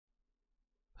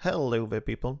Hello there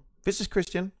people, this is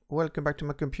Christian. Welcome back to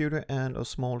my computer and a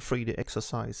small 3D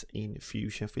exercise in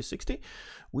Fusion 360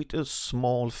 with a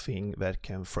small thing that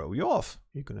can throw you off.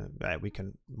 We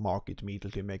can mark it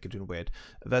immediately, make it in red.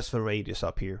 That's the radius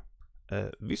up here.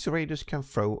 This radius can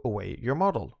throw away your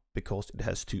model because it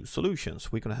has two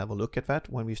solutions. We're going to have a look at that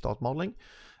when we start modeling.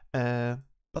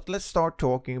 But let's start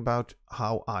talking about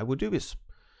how I would do this.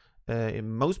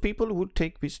 Most people would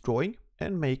take this drawing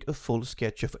and make a full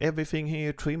sketch of everything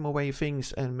here, trim away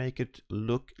things and make it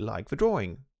look like the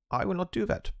drawing. I will not do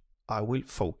that. I will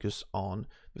focus on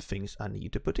the things I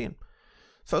need to put in.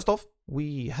 First off,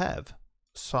 we have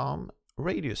some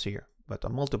radius here that are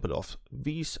multiple of.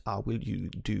 These I will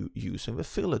do using the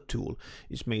fillet tool.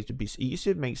 It makes this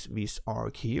easier. It makes this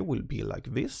arc here will be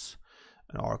like this.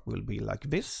 An arc will be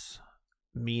like this.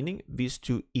 Meaning these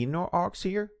two inner arcs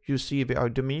here, you see they are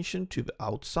dimensioned to the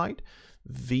outside.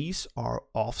 These are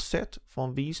offset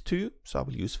from these two, so I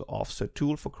will use the offset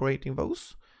tool for creating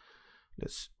those.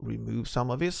 Let's remove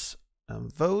some of this and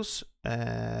those.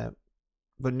 The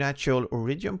natural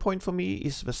origin point for me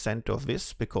is the center of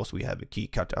this because we have a key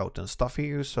cut out and stuff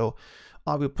here. So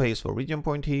I will place the origin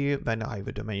point here, then I have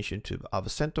a dimension to the other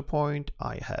center point.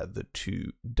 I have the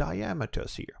two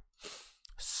diameters here.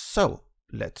 So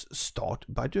let's start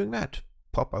by doing that.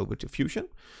 Pop over to Fusion.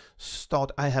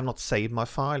 Start. I have not saved my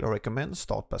file. I recommend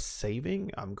start by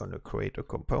saving. I'm going to create a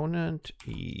component.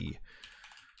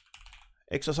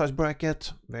 Exercise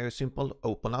bracket. Very simple.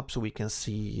 Open up so we can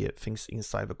see things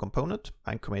inside the component.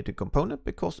 And create a component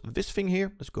because this thing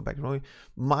here, let's go back,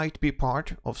 might be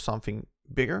part of something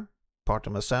bigger, part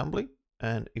of assembly.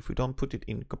 And if we don't put it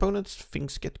in components,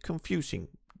 things get confusing.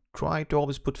 Try to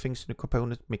always put things in a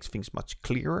component, makes things much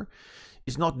clearer.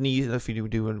 It's not needed if you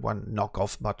do one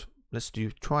knockoff, but let's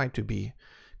try to be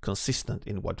consistent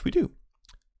in what we do.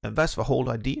 And that's the whole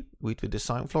idea with the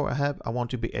design flow I have. I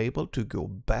want to be able to go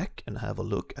back and have a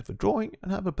look at the drawing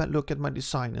and have a look at my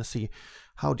design and see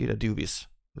how did I do this.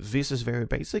 This is very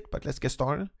basic, but let's get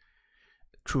started.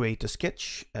 Create a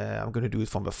sketch. I'm going to do it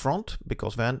from the front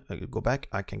because then I go back,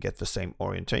 I can get the same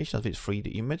orientation as this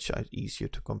 3D image. It's easier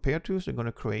to compare to. So I'm going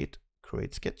to create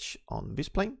sketch on this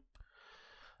plane.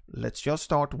 Let's just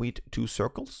start with two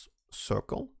circles.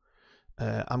 Circle.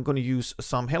 I'm going to use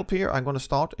some help here. I'm going to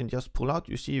start and just pull out.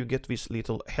 You see, you get this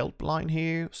little help line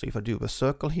here. So if I do the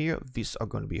circle here, these are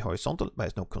going to be horizontal.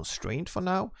 There's no constraint for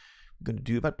now. I'm going to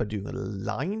do that by doing a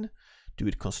line. Do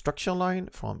it construction line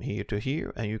from here to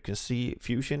here, and you can see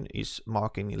Fusion is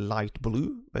marking light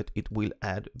blue, but it will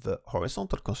add the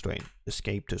horizontal constraint.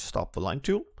 Escape to stop the line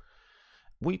tool.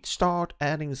 We start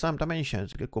adding some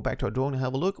dimensions. We go back to our drawing and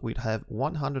have a look. We have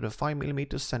 105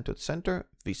 millimeters center to center.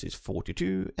 This is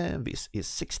 42 and this is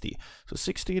 60. So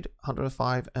 60,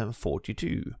 105 and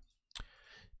 42.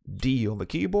 D on the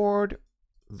keyboard.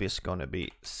 This gonna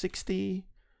be 60.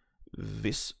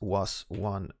 This was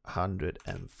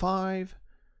 105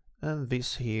 and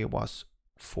this here was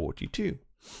 42.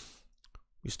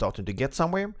 We're starting to get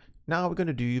somewhere. Now we're going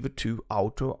to do the two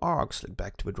outer arcs. Like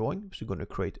back to the drawing. So we're going to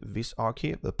create this arc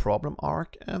here, the problem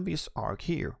arc, and this arc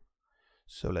here.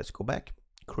 So let's go back,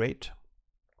 create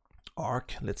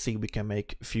arc. Let's see if we can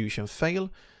make Fusion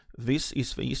fail. This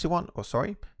is the easy one. Oh,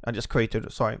 sorry. I just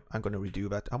created, sorry, I'm going to redo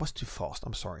that. I was too fast.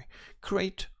 I'm sorry.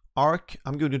 Create arc.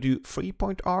 I'm going to do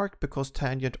 3-point arc because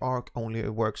tangent arc only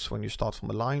works when you start from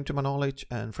a line to my knowledge,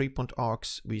 and 3-point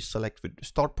arcs we select the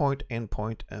start point, end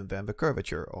point, and then the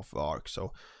curvature of the arc.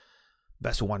 So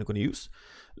that's the one I'm going to use.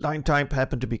 Line type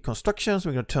happened to be construction, so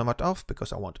we're going to turn that off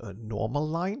because I want a normal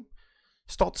line.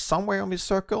 Start somewhere on this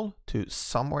circle to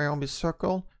somewhere on this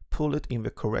circle. Pull it in the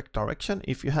correct direction.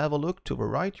 If you have a look to the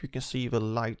right, you can see the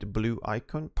light blue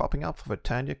icon popping up for the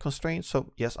tangent constraint.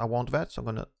 So yes, I want that, so I'm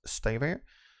going to stay there.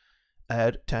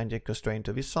 Add tangent constraint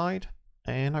to this side,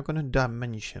 and I'm going to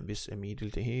dimension this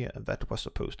immediately here, and that was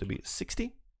supposed to be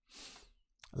 60,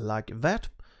 like that.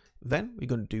 Then we're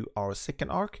going to do our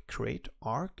second arc, create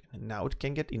arc, and now it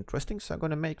can get interesting. So I'm going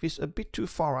to make this a bit too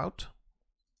far out,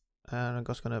 and I'm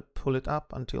just going to pull it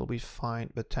up until we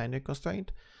find the tangent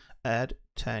constraint. Add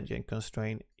tangent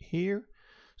constraint here.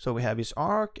 So we have this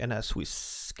arc, and as we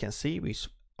can see, we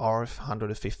are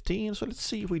 115. So let's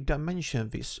see if we dimension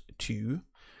this to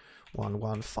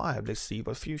 115. Let's see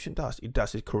what Fusion does. It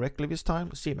does it correctly this time.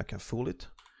 Let's see if I can fool it.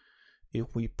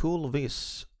 If we pull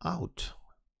this out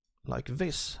like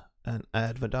this and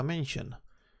add the dimension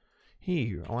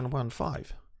here on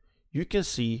 115, you can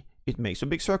see it makes a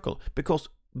big circle because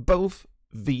both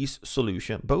these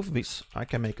solution, both this, I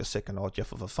can make a second art just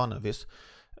for the fun of this,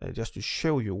 just to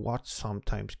show you what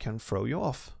sometimes can throw you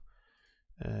off.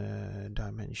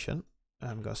 Dimension.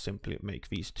 I'm gonna simply make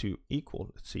these two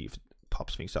equal. Let's see if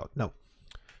pops things out. No.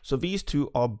 So these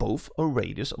two are both a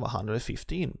radius of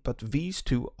 115, but these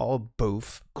two are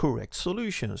both correct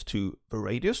solutions to the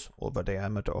radius or the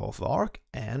diameter of the arc,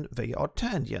 and they are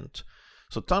tangent.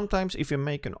 So sometimes if you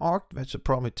make an arc, that's a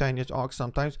problem with tangent arcs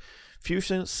sometimes,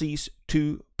 Fusion sees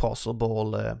two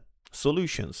possible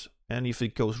solutions. And if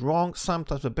it goes wrong,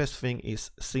 sometimes the best thing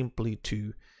is simply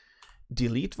to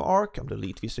delete the arc. I'll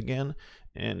delete this again.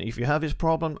 And if you have this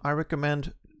problem, I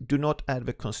recommend do not add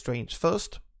the constraints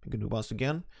first. I'm going to do once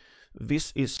again.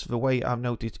 This is the way I've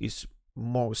noticed is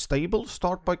more stable.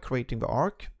 Start by creating the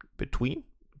arc between.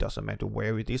 Doesn't matter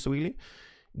where it is really.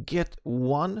 Get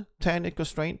one tangent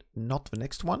constraint, not the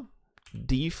next one.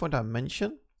 D for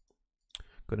dimension.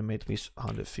 Going to make this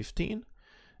 115.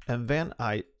 And then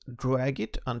I drag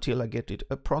it until I get it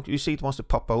approximately. You see it wants to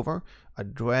pop over. I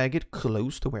drag it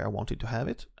close to where I want it to have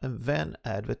it, and then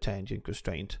add the tangent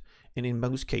constraint. And in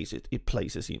most cases, it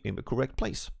places it in the correct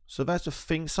place. So that's the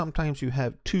thing. Sometimes you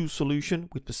have two solutions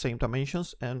with the same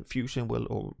dimensions, and Fusion will,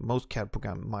 or most CAD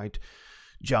program might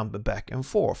jump back and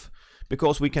forth.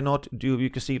 Because we cannot do, you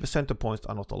can see the center points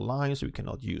are not aligned, so we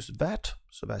cannot use that.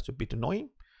 So that's a bit annoying.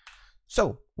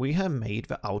 So we have made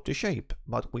the outer shape,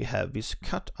 but we have this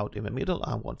cut out in the middle.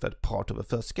 I want that part of the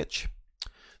first sketch.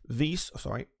 These,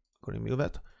 sorry, I'm going to remove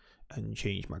that and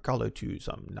change my color to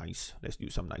some nice, let's do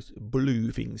some nice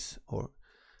blue things. Or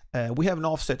we have an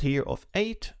offset here of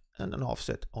 8 and an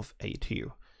offset of 8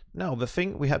 here. Now the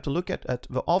thing we have to look at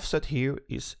the offset here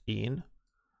is in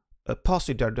a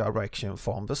positive direction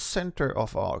from the center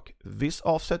of arc. This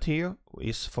offset here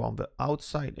is from the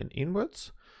outside and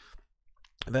inwards.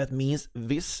 That means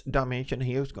this dimension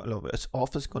here is going to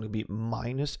be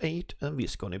 -8 and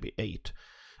this is going to be 8.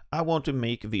 I want to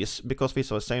make this, because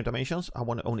these are the same dimensions, I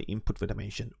want to only input the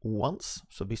dimension once.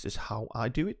 So this is how I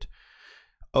do it.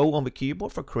 O on the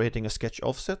keyboard for creating a sketch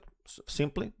offset. So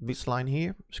simply, this line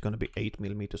here is going to be 8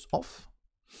 millimeters off.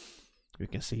 You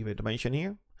can see the dimension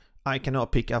here. I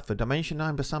cannot pick up the dimension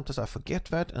line, but sometimes I forget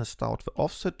that and start the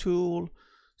offset tool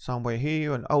somewhere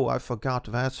here, and oh, I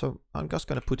forgot that, so I'm just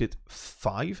going to put it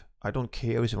 5. I don't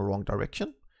care if it's in the wrong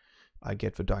direction. I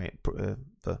get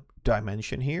the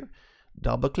dimension here.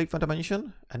 Double click the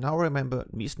dimension, and now remember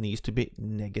this needs to be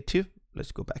negative.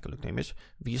 Let's go back and look at the image.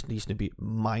 This needs to be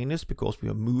minus because we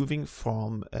are moving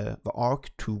from the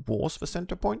arc towards the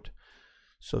center point.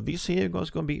 So this here is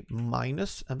going to be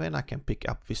minus, and then I can pick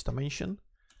up this dimension.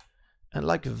 And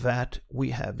like that, we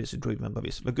have this driven by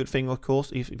this. The good thing, of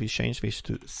course, if we change this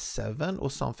to 7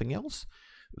 or something else,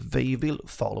 they will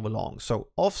follow along. So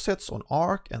offsets on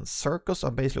arc and circles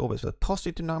are basically always the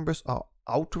positive numbers are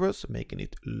outwards, making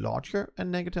it larger,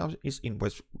 and negative is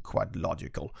inwards, quite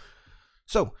logical.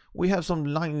 So we have some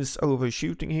lines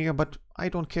overshooting here, but I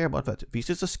don't care about that. This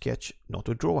is a sketch, not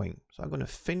a drawing. So I'm going to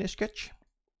finish sketch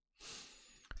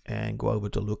and go over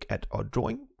to look at our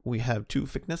drawing. We have two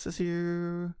thicknesses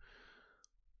here.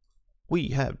 We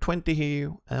have 20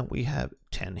 here and we have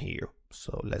 10 here.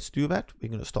 So let's do that. We're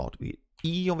going to start with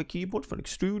E on the keyboard for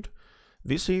extrude.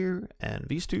 This here and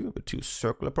these two, the two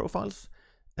circular profiles.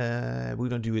 We're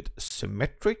going to do it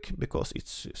symmetric because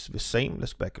it's the same.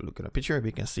 Let's back and look at a picture.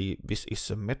 We can see this is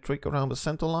symmetric around the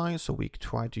center line. So we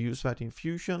try to use that in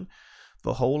Fusion.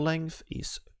 The whole length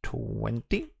is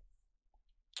 20.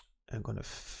 I'm going to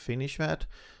finish that.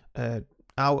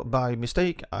 Now, by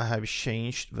mistake, I have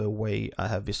changed the way I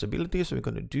have visibility, so we're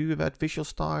going to do that visual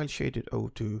style, shaded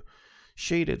to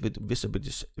shaded with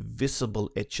visible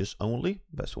edges only.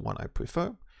 That's the one I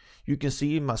prefer. You can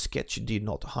see my sketch did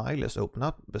not hide. Let's open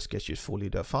up. The sketch is fully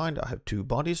defined. I have two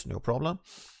bodies, no problem.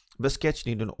 The sketch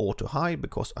needs an auto hide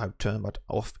because I've turned that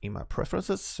off in my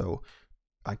preferences, so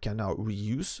I can now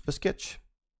reuse the sketch.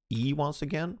 E once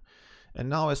again, and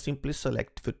now I simply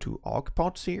select the two arc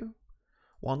parts here.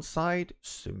 One side,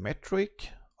 symmetric,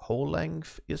 whole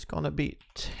length is gonna be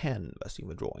 10, that's in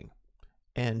the drawing.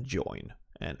 And join,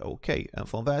 and okay. And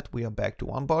from that, we are back to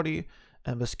one body,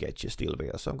 and the sketch is still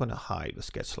there. So I'm gonna hide the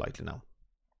sketch slightly now.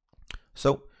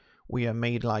 So we have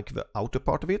made like the outer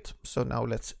part of it. So now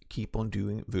let's keep on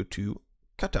doing the two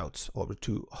cutouts, or the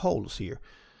two holes here.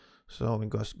 So I'm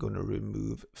just gonna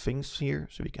remove things here,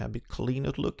 so we can have a bit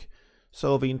cleaner look.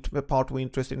 So the part we're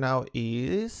interested in now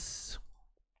is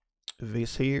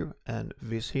this here and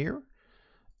this here,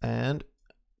 and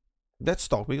let's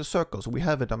start with the circles. We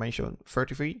have a dimension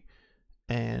 33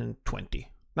 and 20.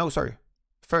 No, sorry,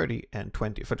 30 and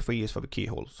 20. 33 is for the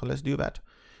keyhole, so let's do that.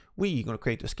 We're going to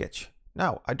create a sketch.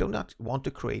 Now, I do not want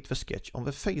to create the sketch on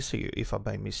the face here if I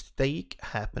by mistake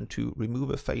happen to remove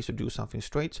a face or do something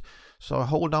straight. So I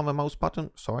hold down the mouse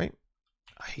button. Sorry,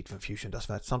 I hate when Fusion does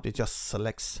that. Something just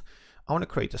selects. I want to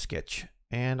create a sketch.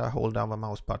 and I hold down the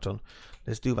mouse button.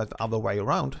 Let's do that the other way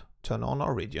around. Turn on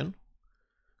our region.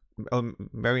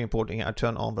 Very important, I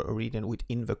turn on the region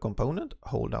within the component,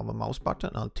 hold down the mouse button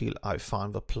until I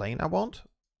find the plane I want,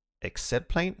 exit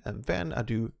plane, and then I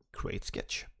do create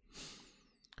sketch.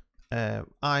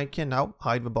 I can now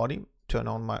hide the body, turn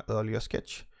on my earlier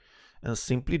sketch, and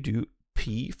simply do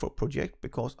P for project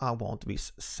because I want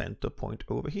this center point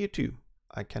over here too.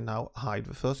 I can now hide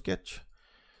the first sketch,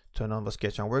 turn on the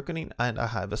sketch I'm working in, and I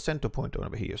have a center point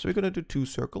over here. So we're going to do 2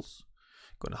 circles.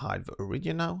 I'm going to hide the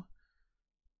origin now.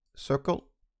 Circle,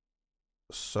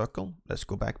 circle. Let's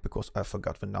go back because I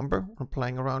forgot the number I'm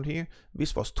playing around here.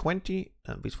 This was 20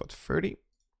 and this was 30.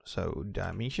 So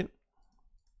dimension.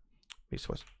 This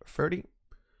was 30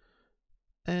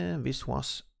 and this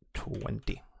was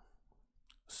 20.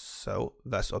 So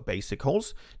that's our basic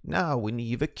holes. Now we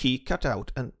need the key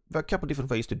cutout, and there are a couple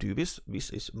different ways to do this. This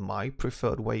is my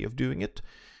preferred way of doing it.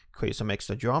 Create some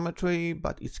extra geometry,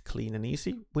 but it's clean and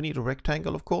easy. We need a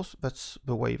rectangle, of course. That's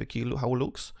the way the key hole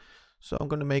looks. So I'm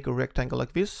going to make a rectangle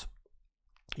like this.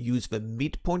 Use the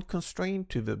midpoint constraint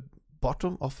to the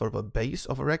bottom of the base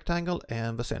of a rectangle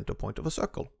and the center point of a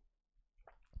circle.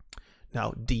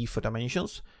 Now D for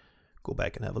dimensions. Go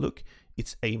back and have a look.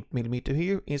 It's 8 mm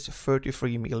here. It's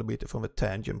 33 mm from the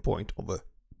tangent point of the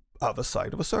other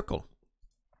side of a circle.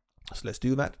 So let's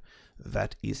do that.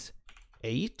 That is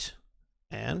 8.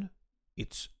 And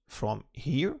it's from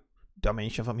here,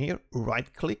 dimension from here,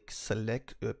 right click,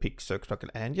 select, pick circle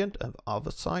tangent, and the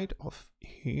other side of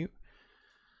here,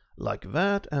 like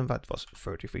that, and that was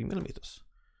 33 mm.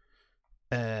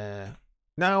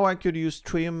 Now I could use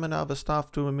trim and other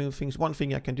stuff to remove things. One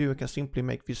thing I can do, I can simply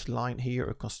make this line here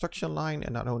a construction line,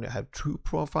 and I only have 2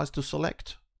 profiles to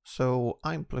select. So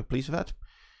I'm pleased with that.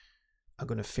 I'm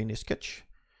going to finish sketch.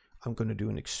 I'm going to do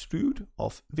an extrude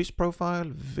of this profile,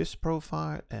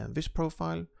 and this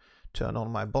profile. Turn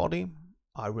on my body.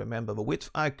 I remember the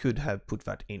width. I could have put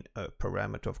that in a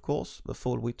parameter, of course. The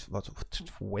full width was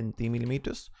 20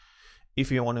 mm.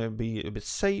 If you want to be a bit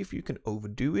safe, you can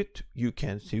overdo it. You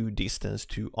can do distance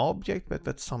to object, but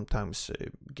that sometimes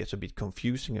gets a bit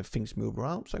confusing and things move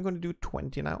around. So I'm going to do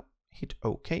 20 now. Hit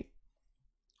OK.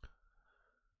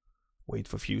 Wait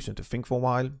for Fusion to think for a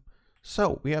while.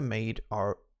 So we have made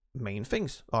our main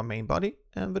things, our main body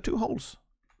and the 2 holes.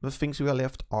 The things we are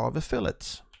left are the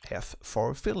fillets. F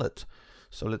for fillet.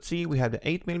 So let's see, we have the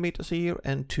 8 mm here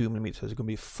and 2 mm. It's going to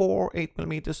be 4 8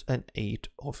 mm and 8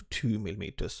 of 2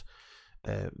 mm.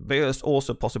 There's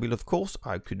also a possibility, of course,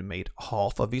 I could have made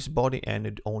half of this body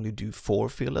and only do 4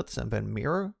 fillets and then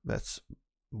mirror. That's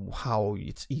how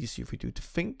it's easier for you to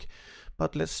think.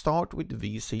 But let's start with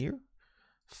these here.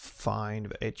 Find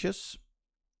the edges.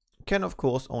 Can of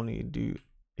course only do,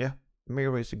 yeah,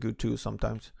 mirror is a good tool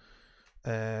sometimes.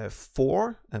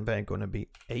 4 and then going to be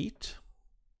 8.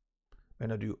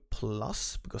 Then I do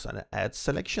plus because I add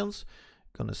selections.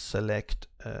 Gonna select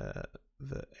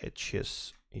the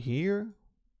edges here,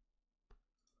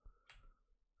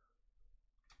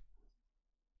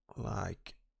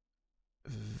 like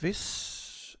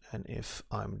this. And if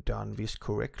I'm done this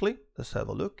correctly, let's have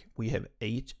a look. We have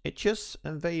 8 edges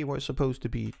and they were supposed to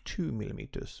be 2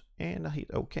 mm, and I hit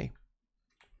OK.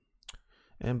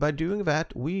 And by doing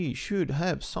that, we should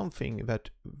have something that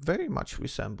very much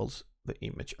resembles the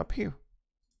image up here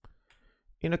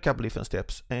in a couple different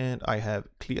steps. And I have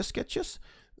clear sketches.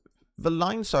 The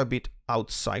lines are a bit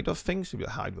outside of things. If you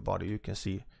hide the body, you can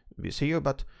see this here,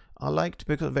 but I liked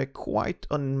because they're quite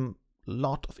a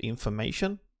lot of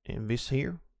information in this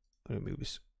here. Remove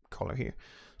this color here.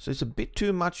 So it's a bit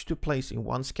too much to place in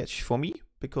one sketch for me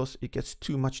because it gets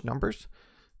too much numbers.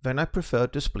 Then I prefer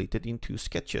to split it in 2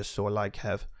 sketches. So I like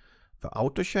have the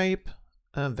outer shape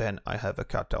and then I have the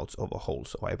cutouts of a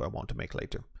holes or whatever I want to make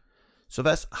later. So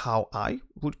that's how I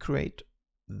would create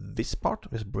this part.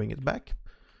 Let's bring it back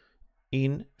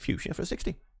in Fusion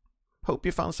 360. Hope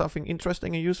you found something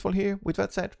interesting and useful here. With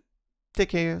that said, take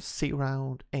care, see you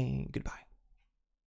around, and goodbye.